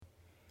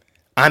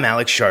I'm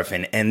Alex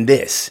Sharfin, and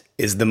this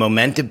is the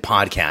Momentum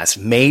Podcast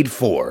made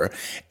for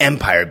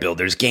empire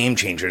builders, game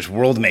changers,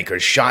 world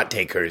makers, shot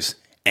takers,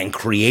 and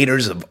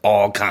creators of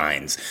all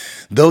kinds.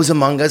 Those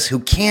among us who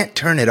can't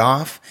turn it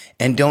off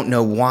and don't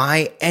know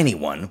why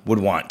anyone would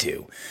want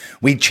to.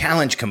 We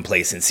challenge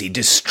complacency,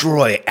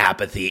 destroy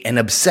apathy, and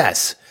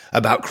obsess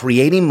about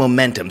creating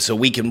momentum so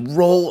we can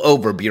roll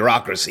over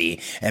bureaucracy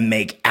and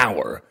make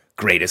our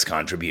greatest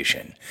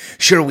contribution.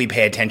 Sure, we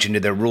pay attention to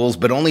their rules,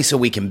 but only so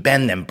we can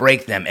bend them,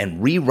 break them,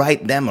 and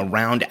rewrite them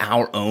around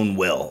our own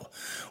will.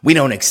 We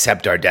don't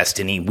accept our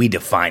destiny, we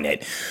define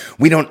it.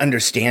 We don't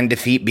understand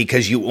defeat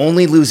because you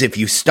only lose if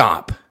you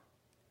stop,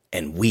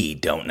 and we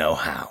don't know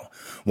how.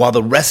 While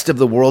the rest of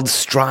the world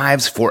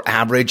strives for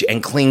average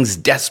and clings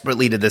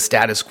desperately to the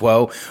status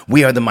quo,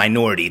 we are the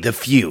minority, the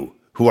few,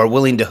 who are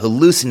willing to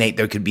hallucinate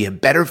there could be a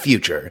better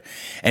future,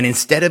 and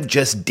instead of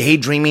just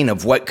daydreaming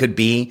of what could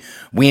be,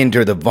 we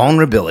endure the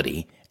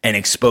vulnerability and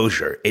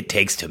exposure it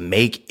takes to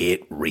make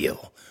it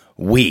real.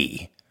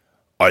 We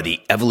are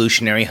the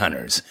evolutionary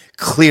hunters,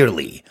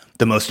 clearly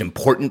the most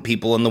important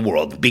people in the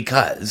world,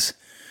 because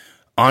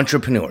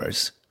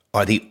entrepreneurs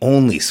are the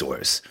only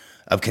source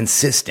of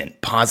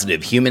consistent,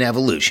 positive human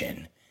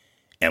evolution,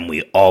 and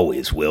we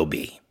always will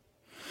be.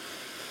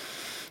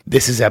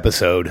 This is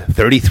episode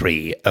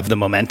 33 of the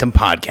Momentum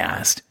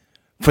Podcast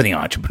for the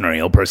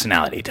entrepreneurial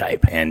personality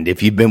type. And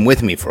if you've been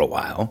with me for a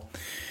while,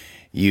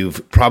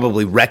 you've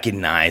probably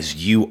recognized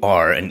you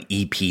are an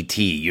EPT.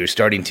 You're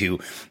starting to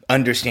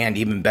understand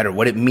even better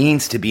what it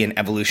means to be an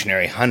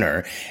evolutionary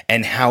hunter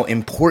and how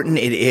important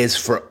it is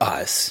for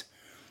us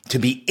to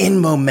be in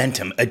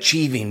momentum,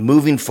 achieving,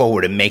 moving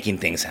forward, and making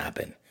things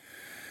happen.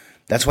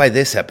 That's why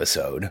this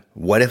episode,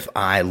 What If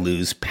I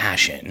Lose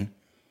Passion,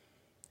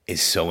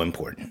 is so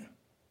important.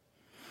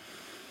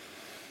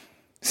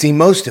 See,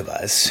 most of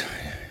us,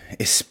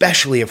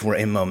 especially if we're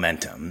in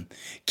momentum,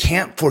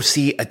 can't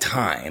foresee a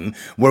time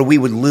where we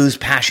would lose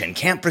passion,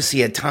 can't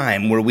foresee a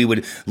time where we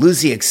would lose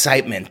the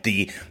excitement,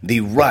 the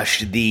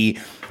rush, the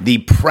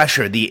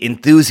pressure, the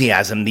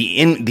enthusiasm,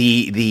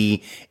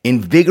 the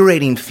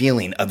invigorating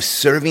feeling of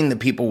serving the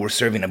people we're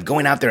serving, of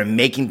going out there and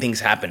making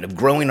things happen, of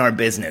growing our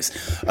business,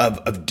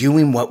 of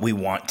doing what we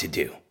want to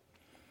do.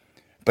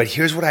 But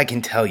here's what I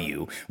can tell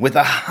you with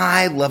a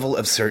high level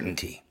of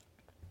certainty.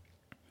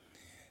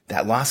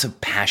 That loss of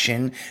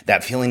passion,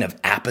 that feeling of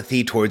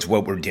apathy towards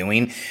what we're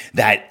doing,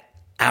 that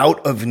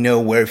out of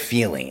nowhere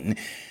feeling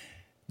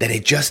that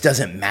it just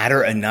doesn't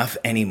matter enough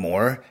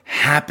anymore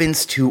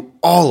happens to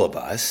all of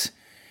us.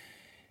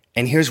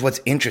 And here's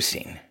what's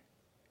interesting.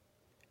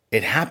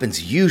 It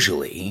happens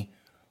usually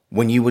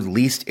when you would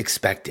least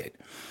expect it.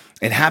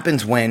 It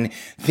happens when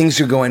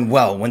things are going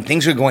well, when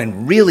things are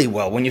going really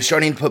well, when you're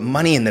starting to put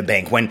money in the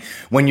bank,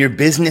 when your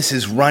business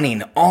is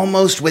running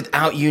almost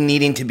without you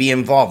needing to be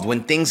involved,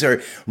 when things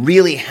are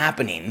really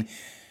happening,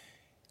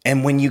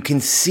 and when you can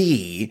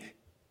see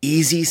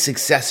easy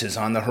successes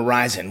on the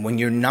horizon, when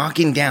you're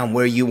knocking down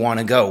where you want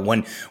to go,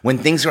 when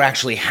things are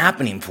actually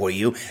happening for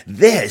you.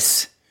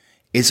 This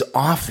is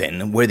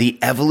often where the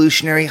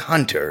evolutionary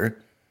hunter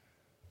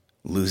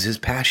loses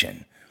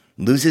passion.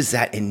 Loses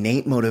that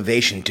innate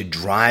motivation to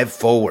drive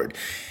forward.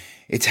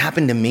 It's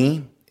happened to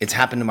me. It's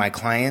happened to my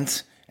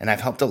clients. And I've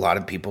helped a lot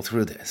of people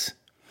through this.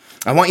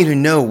 I want you to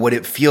know what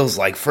it feels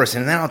like first.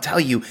 And then I'll tell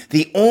you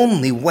the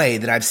only way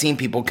that I've seen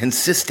people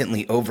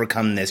consistently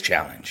overcome this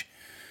challenge.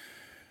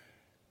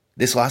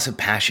 This loss of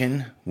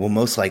passion will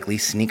most likely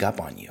sneak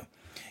up on you.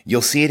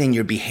 You'll see it in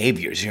your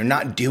behaviors. You're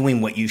not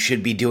doing what you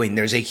should be doing.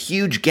 There's a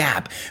huge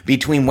gap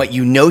between what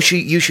you know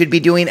you should be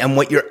doing and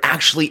what you're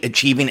actually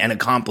achieving and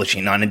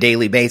accomplishing on a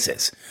daily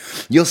basis.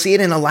 You'll see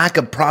it in a lack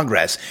of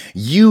progress.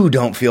 You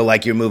don't feel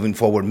like you're moving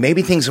forward.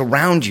 Maybe things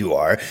around you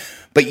are,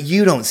 but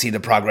you don't see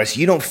the progress.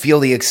 You don't feel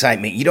the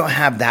excitement. You don't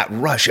have that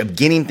rush of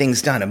getting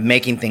things done, of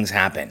making things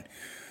happen.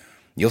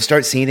 You'll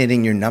start seeing it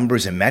in your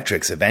numbers and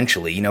metrics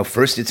eventually.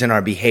 First it's in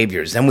our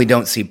behaviors, then we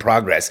don't see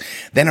progress.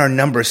 Then our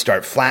numbers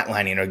start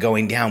flatlining or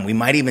going down. We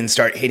might even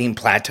start hitting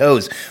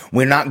plateaus.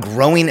 We're not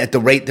growing at the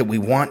rate that we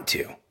want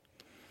to.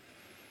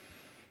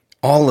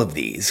 All of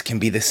these can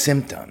be the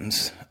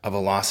symptoms of a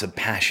loss of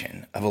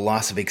passion, of a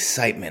loss of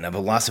excitement, of a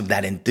loss of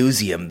that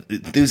enthusiasm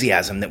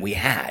that we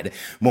had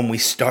when we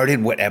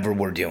started whatever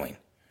we're doing.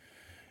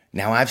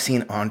 Now, I've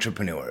seen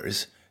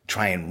entrepreneurs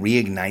try and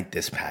reignite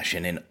this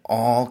passion in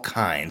all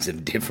kinds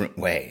of different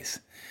ways.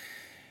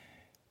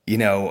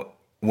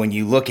 When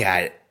you look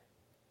at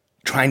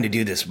trying to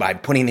do this by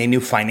putting a new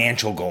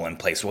financial goal in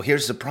place, well,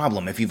 here's the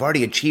problem. If you've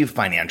already achieved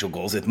financial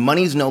goals, if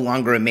money's no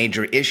longer a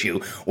major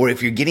issue, or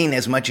if you're getting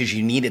as much as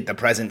you need at the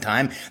present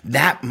time,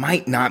 that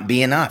might not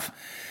be enough.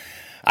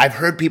 I've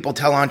heard people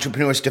tell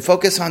entrepreneurs to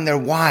focus on their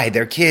why,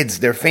 their kids,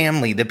 their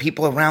family, the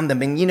people around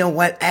them. And you know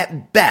what?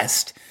 At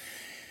best,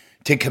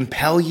 to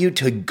compel you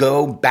to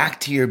go back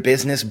to your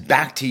business,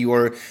 back to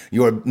your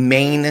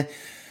main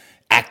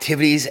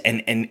activities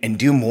and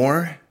do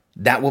more,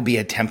 that will be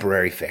a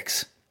temporary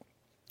fix.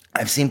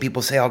 I've seen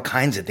people say all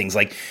kinds of things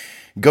like,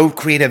 go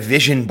create a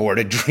vision board,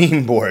 a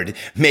dream board,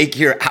 make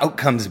your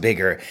outcomes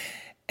bigger.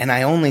 And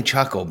I only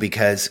chuckle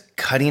because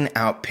cutting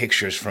out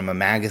pictures from a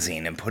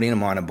magazine and putting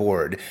them on a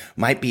board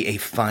might be a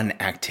fun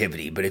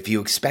activity, but if you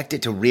expect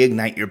it to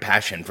reignite your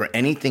passion for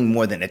anything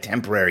more than a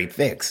temporary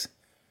fix,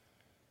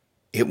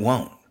 it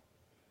won't,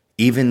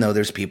 even though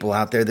there's people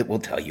out there that will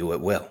tell you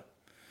it will.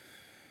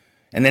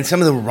 And then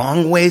some of the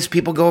wrong ways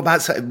people go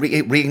about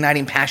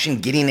reigniting passion,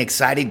 getting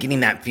excited,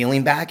 getting that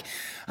feeling back.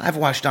 I've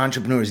watched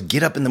entrepreneurs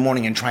get up in the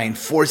morning and try and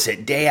force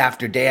it day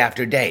after day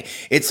after day.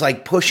 It's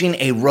like pushing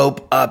a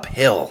rope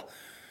uphill.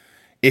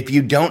 If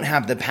you don't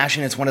have the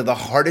passion, it's one of the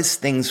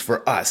hardest things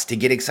for us to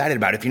get excited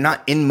about. If you're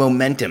not in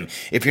momentum,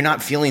 if you're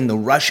not feeling the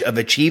rush of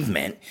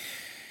achievement,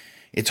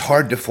 it's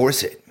hard to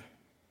force it.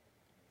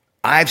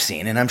 I've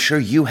seen, and I'm sure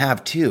you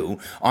have too,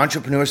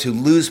 entrepreneurs who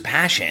lose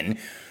passion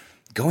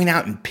going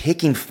out and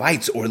picking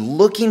fights or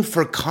looking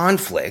for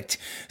conflict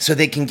so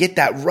they can get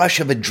that rush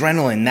of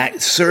adrenaline,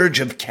 that surge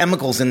of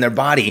chemicals in their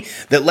body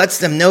that lets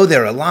them know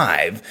they're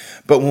alive.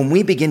 But when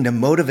we begin to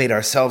motivate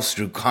ourselves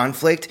through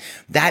conflict,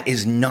 that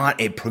is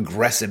not a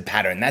progressive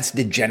pattern. That's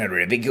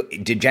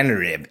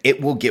degenerative. It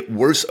will get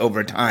worse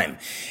over time.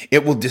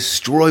 It will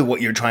destroy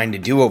what you're trying to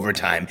do over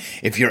time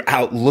if you're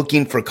out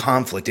looking for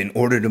conflict in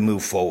order to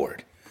move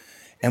forward.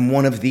 And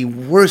one of the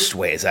worst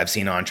ways I've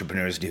seen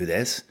entrepreneurs do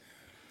this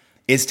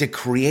is to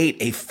create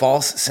a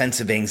false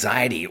sense of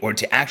anxiety or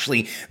to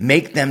actually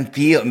make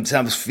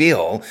themselves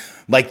feel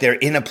like they're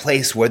in a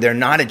place where they're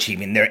not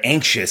achieving, they're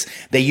anxious.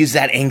 They use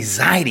that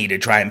anxiety to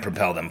try and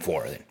propel them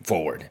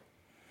forward.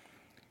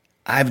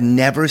 I've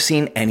never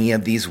seen any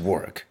of these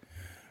work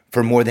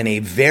for more than a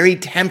very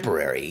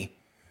temporary,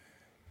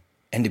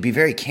 and to be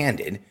very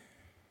candid,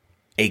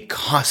 a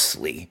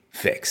costly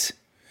fix.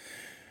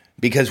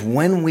 Because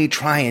when we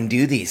try and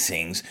do these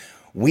things,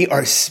 we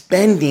are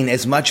spending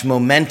as much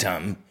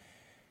momentum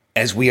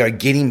as we are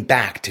getting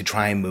back to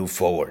try and move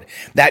forward.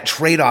 That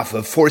trade-off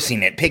of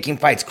forcing it, picking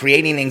fights,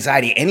 creating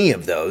anxiety, any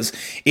of those,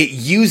 it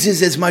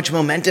uses as much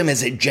momentum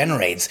as it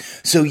generates,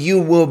 so you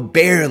will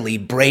barely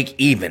break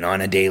even on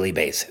a daily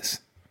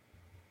basis.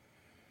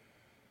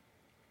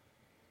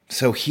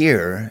 So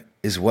here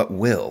is what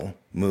will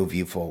move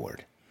you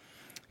forward.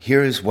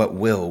 Here is what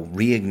will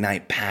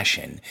reignite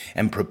passion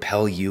and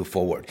propel you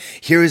forward.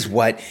 Here is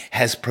what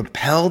has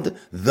propelled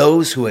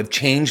those who have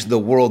changed the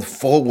world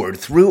forward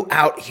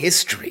throughout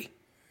history.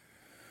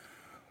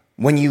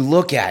 When you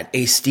look at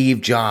a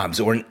Steve Jobs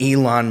or an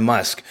Elon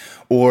Musk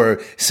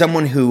or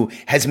someone who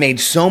has made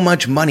so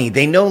much money,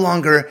 they no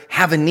longer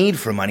have a need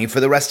for money for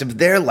the rest of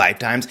their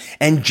lifetimes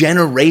and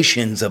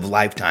generations of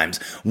lifetimes.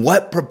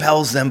 What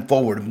propels them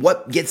forward?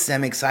 What gets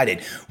them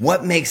excited?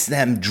 What makes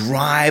them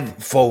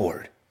drive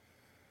forward?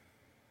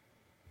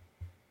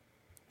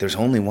 There's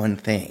only one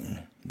thing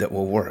that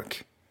will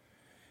work.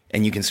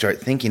 And you can start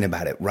thinking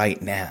about it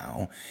right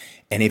now.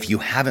 And if you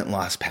haven't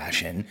lost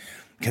passion,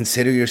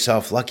 consider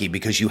yourself lucky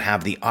because you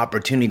have the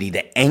opportunity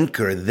to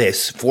anchor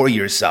this for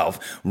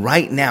yourself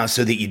right now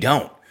so that you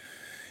don't.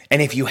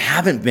 And if you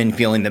haven't been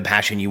feeling the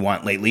passion you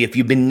want lately, if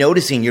you've been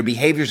noticing your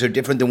behaviors are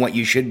different than what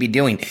you should be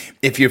doing,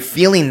 if you're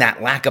feeling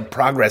that lack of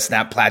progress,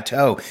 that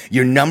plateau,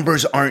 your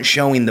numbers aren't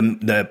showing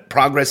the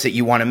progress that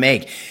you want to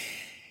make,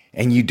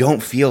 and you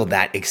don't feel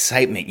that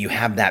excitement, you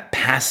have that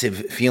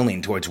passive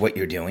feeling towards what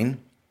you're doing,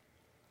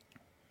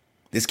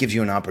 this gives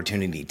you an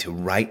opportunity to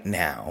right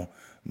now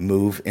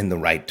move in the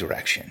right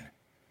direction.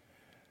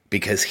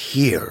 Because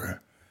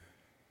here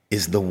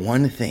is the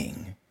one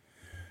thing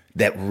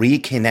that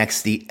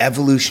reconnects the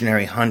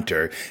evolutionary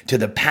hunter to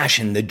the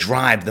passion, the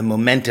drive, the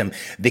momentum,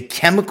 the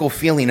chemical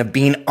feeling of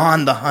being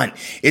on the hunt.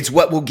 It's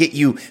what will get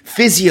you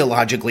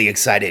physiologically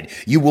excited.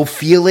 You will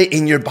feel it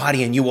in your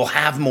body and you will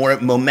have more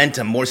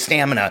momentum, more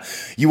stamina.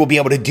 You will be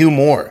able to do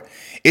more.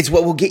 It's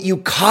what will get you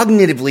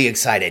cognitively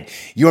excited.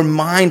 Your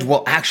mind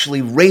will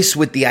actually race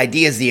with the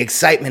ideas, the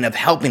excitement of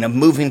helping, of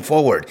moving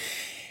forward.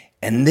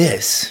 And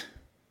this,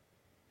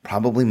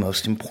 probably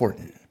most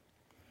important,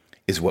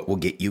 is what will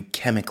get you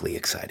chemically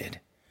excited.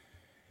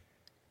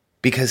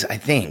 Because I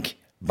think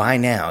by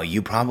now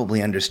you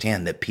probably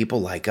understand that people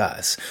like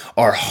us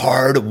are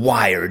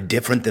hardwired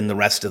different than the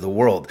rest of the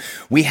world.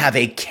 We have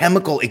a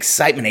chemical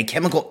excitement, a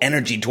chemical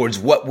energy towards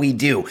what we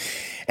do.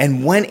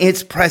 And when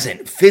it's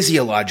present,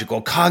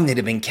 physiological,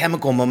 cognitive, and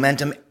chemical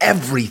momentum,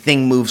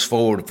 everything moves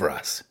forward for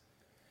us.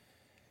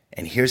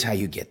 And here's how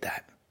you get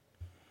that.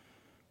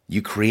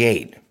 You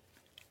create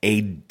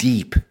a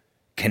deep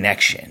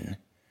connection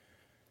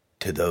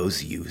to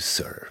those you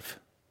serve.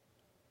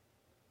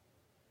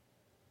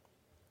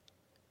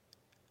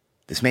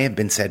 This may have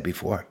been said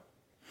before.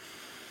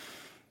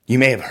 You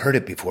may have heard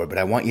it before, but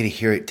I want you to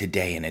hear it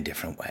today in a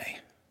different way.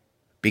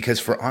 Because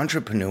for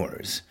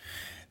entrepreneurs,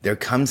 there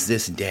comes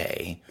this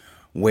day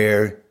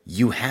where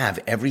you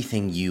have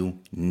everything you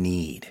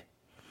need.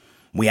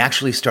 we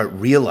actually start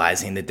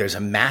realizing that there's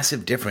a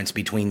massive difference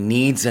between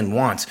needs and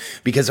wants,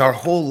 because our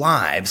whole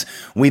lives,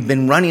 we've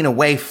been running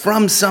away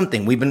from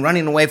something. We've been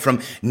running away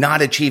from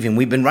not achieving.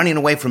 We've been running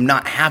away from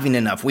not having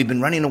enough. We've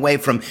been running away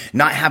from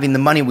not having the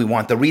money we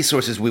want, the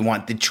resources we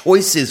want, the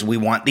choices we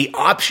want, the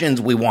options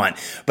we want.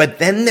 But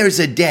then there's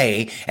a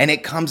day, and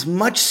it comes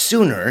much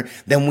sooner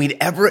than we'd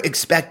ever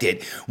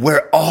expected,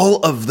 where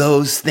all of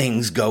those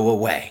things go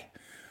away.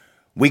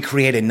 We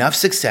create enough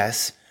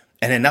success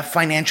and enough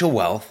financial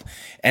wealth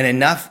and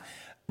enough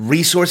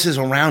resources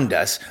around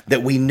us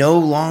that we no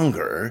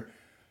longer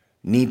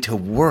need to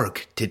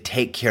work to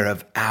take care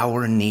of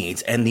our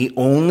needs. And the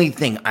only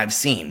thing I've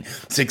seen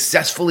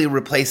successfully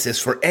replace this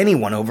for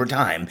anyone over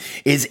time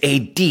is a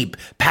deep,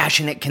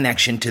 passionate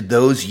connection to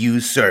those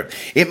you serve.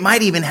 It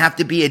might even have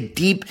to be a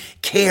deep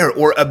care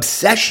or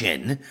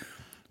obsession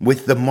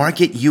with the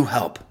market you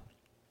help.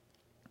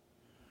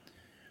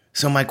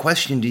 So my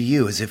question to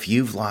you is, if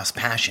you've lost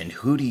passion,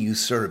 who do you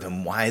serve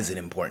and why is it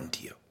important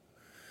to you?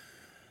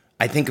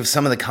 I think of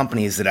some of the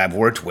companies that I've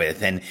worked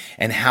with and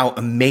how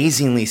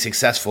amazingly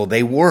successful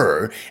they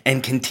were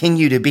and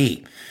continue to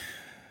be.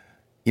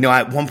 You know,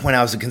 at one point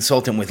I was a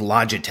consultant with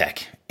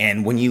Logitech.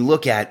 And when you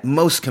look at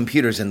most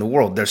computers in the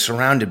world, they're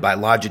surrounded by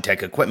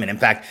Logitech equipment. In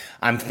fact,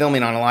 I'm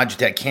filming on a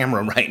Logitech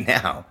camera right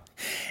now.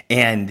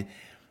 And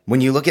when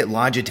you look at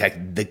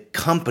Logitech, the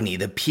company,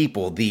 the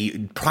people,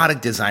 the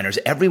product designers,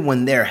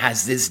 everyone there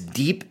has this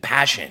deep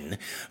passion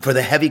for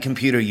the heavy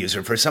computer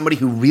user, for somebody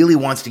who really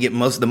wants to get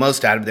the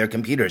most out of their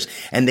computers,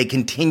 and they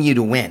continue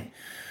to win.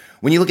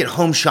 When you look at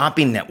Home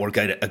Shopping Network,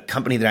 a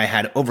company that I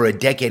had over a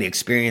decade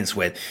experience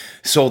with,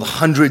 sold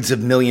hundreds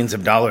of millions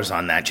of dollars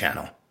on that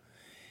channel.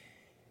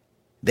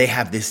 They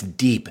have this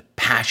deep,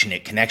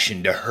 passionate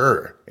connection to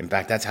her. In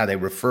fact, that's how they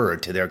refer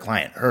to their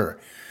client, her.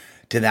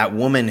 To that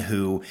woman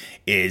who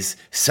is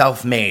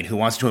self-made, who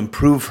wants to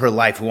improve her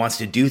life, who wants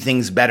to do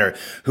things better,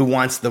 who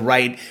wants the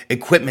right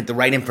equipment, the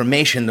right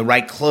information, the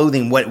right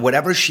clothing,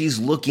 whatever she's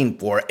looking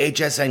for,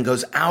 HSN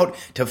goes out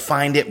to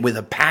find it with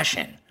a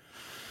passion.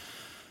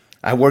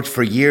 I worked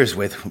for years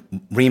with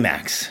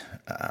RE/MAX,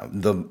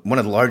 one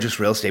of the largest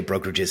real estate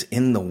brokerages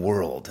in the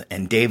world,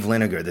 and Dave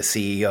Liniger, the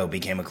CEO,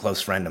 became a close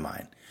friend of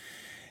mine.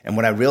 And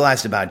what I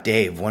realized about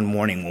Dave one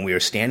morning when we were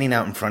standing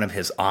out in front of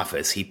his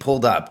office, he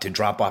pulled up to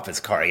drop off his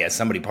car. He had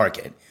somebody park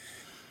it.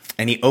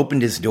 And he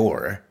opened his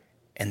door,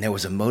 and there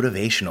was a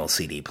motivational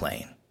CD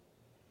playing.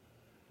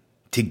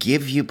 To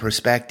give you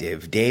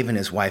perspective, Dave and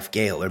his wife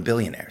Gail are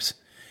billionaires.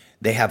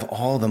 They have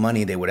all the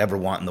money they would ever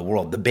want in the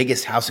world. The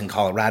biggest house in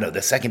Colorado,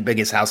 the second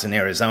biggest house in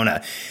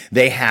Arizona.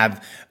 They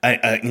have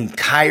an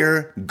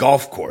entire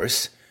golf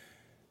course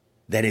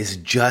that is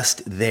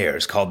just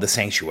theirs called The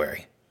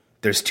Sanctuary.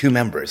 There's two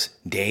members,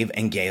 Dave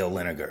and Gail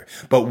Liniger.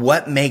 But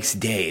what makes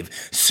Dave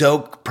so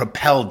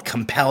propelled,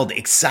 compelled,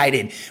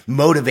 excited,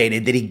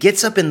 motivated that he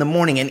gets up in the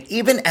morning and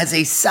even as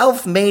a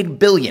self-made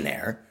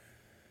billionaire,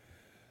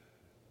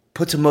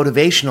 puts a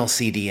motivational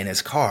CD in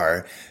his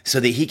car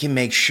so that he can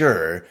make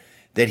sure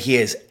that he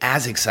is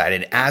as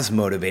excited, as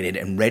motivated,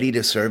 and ready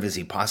to serve as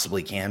he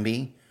possibly can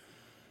be?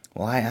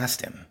 Well, I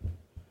asked him,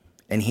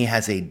 and he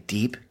has a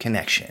deep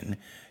connection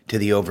to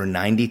the over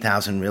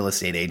 90,000 real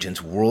estate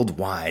agents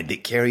worldwide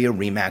that carry a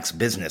RE/MAX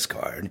business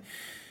card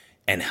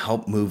and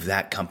help move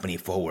that company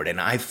forward.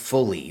 And I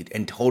fully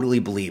and totally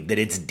believe that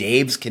it's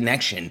Dave's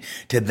connection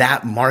to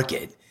that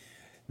market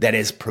that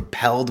has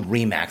propelled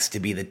RE/MAX to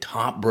be the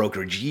top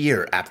brokerage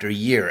year after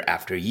year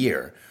after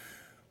year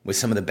with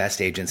some of the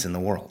best agents in the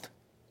world.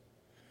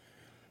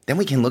 Then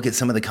we can look at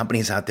some of the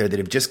companies out there that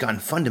have just gotten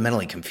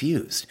fundamentally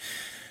confused.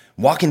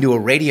 Walk into a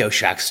Radio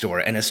Shack store,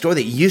 and a store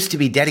that used to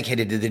be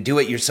dedicated to the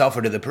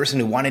do-it-yourselfer, to the person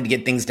who wanted to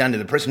get things done, to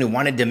the person who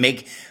wanted to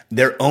make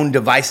their own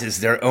devices,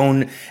 their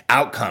own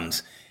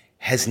outcomes,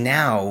 has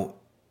now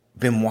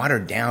been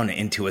watered down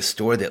into a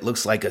store that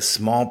looks like a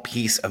small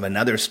piece of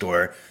another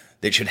store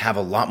that should have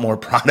a lot more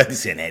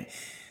products in it,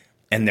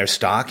 and their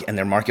stock and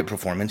their market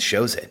performance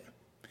shows it.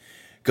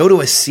 Go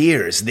to a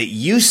Sears that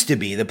used to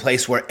be the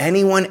place where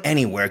anyone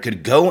anywhere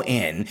could go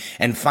in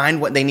and find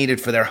what they needed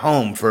for their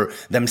home, for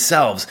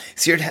themselves.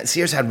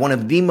 Sears had one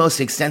of the most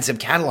extensive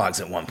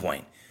catalogs at one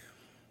point.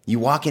 You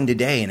walk in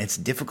today and it's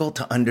difficult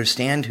to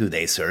understand who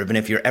they serve. And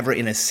if you're ever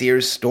in a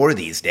Sears store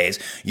these days,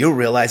 you'll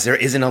realize there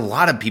isn't a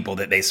lot of people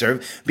that they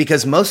serve,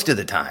 because most of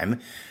the time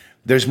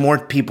there's more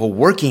people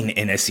working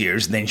in a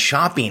Sears than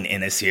shopping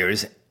in a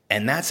Sears.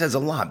 And that says a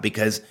lot,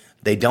 because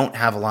they don't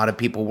have a lot of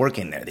people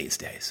working there these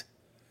days.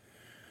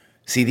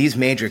 See, these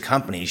major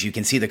companies, you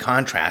can see the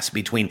contrast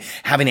between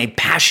having a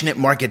passionate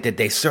market that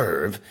they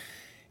serve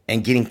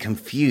and getting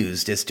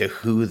confused as to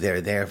who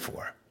they're there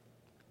for.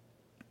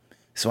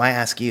 So I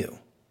ask you,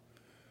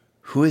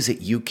 who is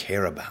it you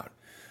care about?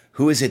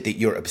 Who is it that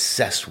you're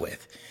obsessed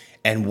with?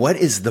 And what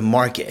is the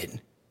market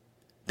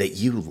that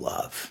you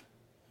love?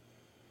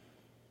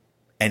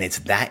 And it's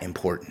that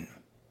important,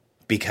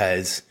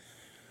 because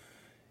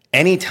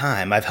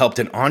anytime I've helped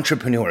an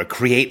entrepreneur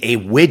create a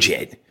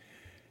widget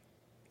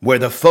where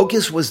the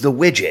focus was the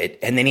widget,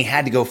 and then he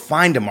had to go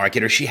find a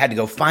market, or she had to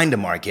go find a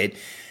market,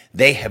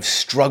 They have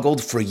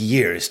struggled for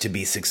years to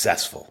be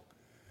successful.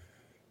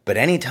 But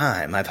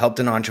anytime I've helped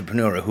an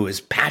entrepreneur who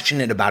is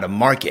passionate about a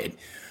market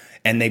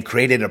and they've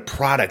created a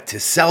product to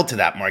sell to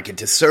that market,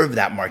 to serve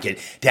that market,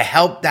 to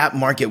help that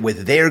market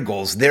with their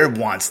goals, their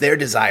wants, their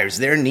desires,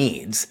 their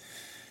needs,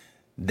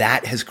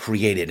 that has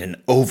created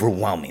an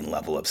overwhelming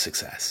level of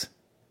success.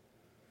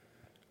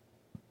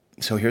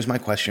 So here's my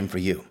question for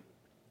you.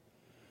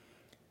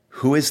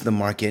 Who is the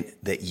market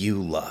that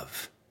you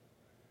love?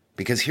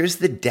 Because here's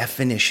the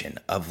definition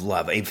of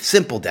love, a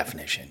simple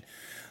definition.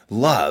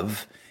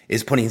 Love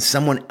is putting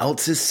someone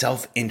else's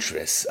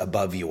self-interests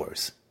above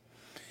yours.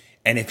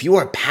 And if you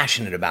are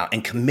passionate about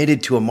and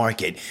committed to a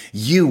market,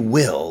 you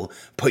will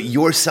put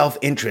your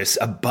self-interests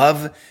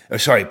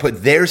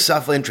put their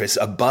self-interests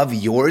above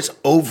yours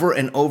over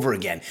and over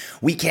again.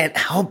 We can't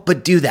help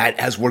but do that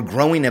as we're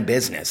growing a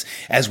business,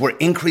 as we're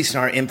increasing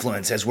our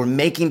influence, as we're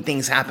making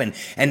things happen,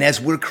 and as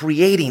we're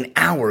creating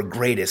our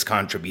greatest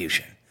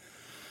contribution.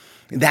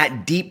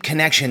 That deep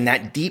connection,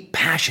 that deep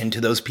passion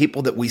to those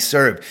people that we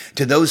serve,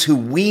 to those who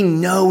we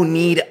know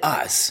need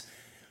us,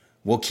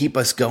 will keep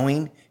us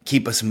going,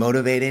 keep us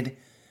motivated,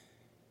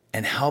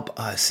 and help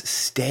us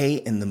stay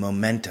in the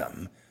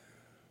momentum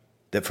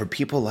that for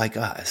people like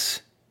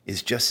us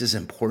is just as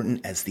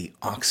important as the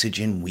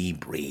oxygen we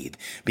breathe.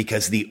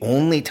 Because the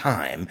only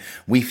time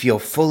we feel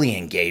fully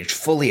engaged,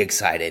 fully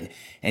excited,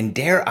 and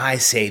dare I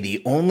say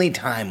the only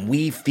time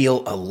we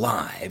feel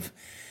alive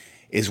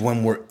is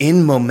when we're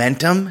in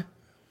momentum,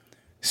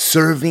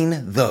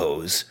 serving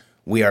those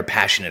we are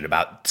passionate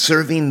about,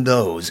 serving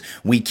those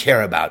we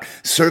care about,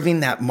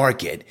 serving that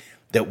market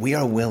that we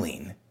are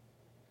willing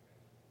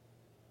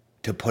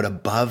to put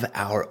above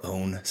our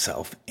own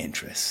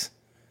self-interests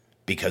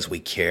because we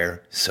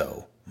care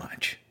so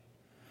much.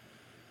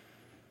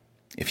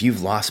 If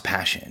you've lost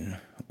passion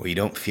or you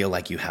don't feel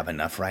like you have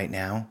enough right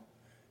now,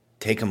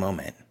 take a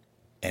moment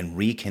and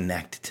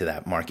reconnect to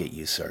that market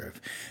you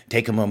serve.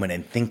 Take a moment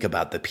and think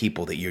about the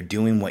people that you're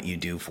doing what you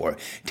do for.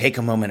 Take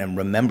a moment and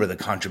remember the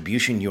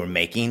contribution you're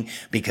making,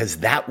 because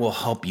that will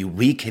help you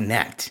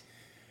reconnect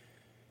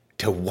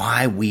to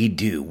why we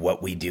do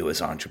what we do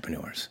as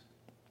entrepreneurs.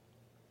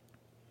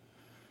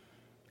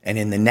 And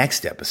in the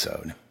next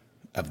episode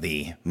of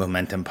the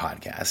Momentum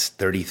Podcast,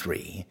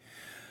 33,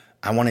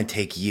 I want to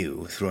take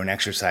you through an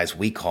exercise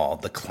we call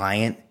the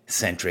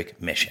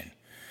client-centric mission.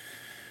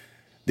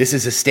 This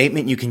is a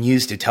statement you can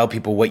use to tell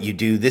people what you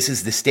do. This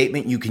is the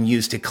statement you can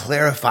use to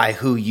clarify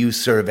who you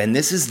serve. And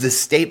this is the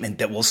statement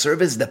that will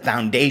serve as the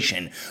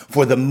foundation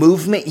for the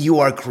movement you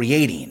are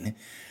creating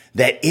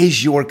that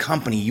is your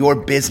company, your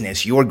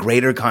business, your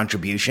greater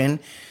contribution.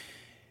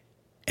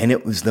 And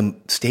it was the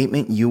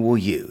statement you will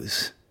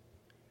use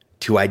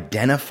to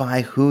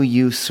identify who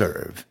you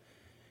serve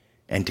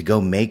and to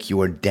go make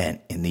your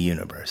dent in the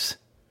universe.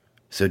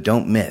 So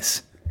don't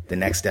miss the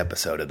next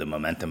episode of the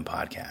Momentum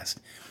Podcast.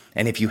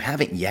 And if you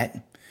haven't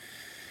yet,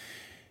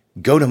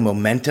 go to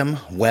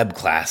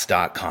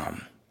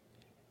MomentumWebClass.com,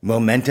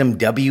 Momentum,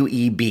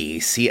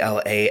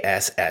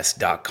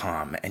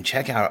 WebClass.com, and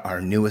check out our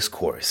newest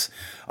course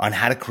on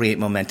how to create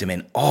momentum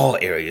in all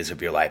areas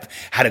of your life,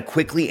 how to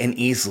quickly and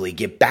easily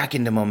get back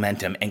into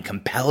momentum and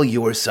compel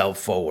yourself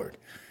forward.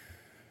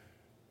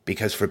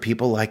 Because for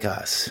people like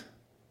us,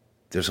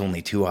 there's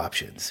only two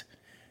options.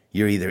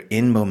 You're either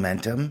in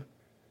momentum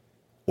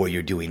or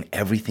you're doing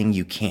everything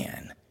you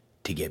can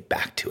to get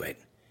back to it.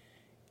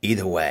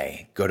 Either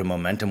way, go to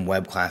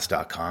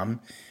MomentumWebClass.com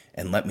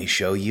and let me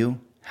show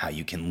you how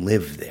you can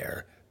live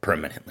there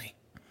permanently.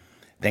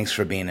 Thanks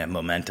for being a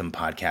Momentum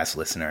Podcast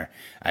listener.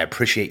 I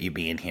appreciate you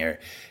being here.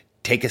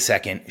 Take a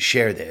second,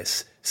 share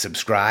this,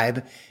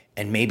 subscribe,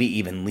 and maybe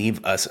even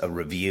leave us a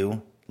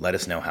review. Let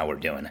us know how we're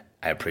doing.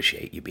 I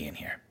appreciate you being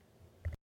here.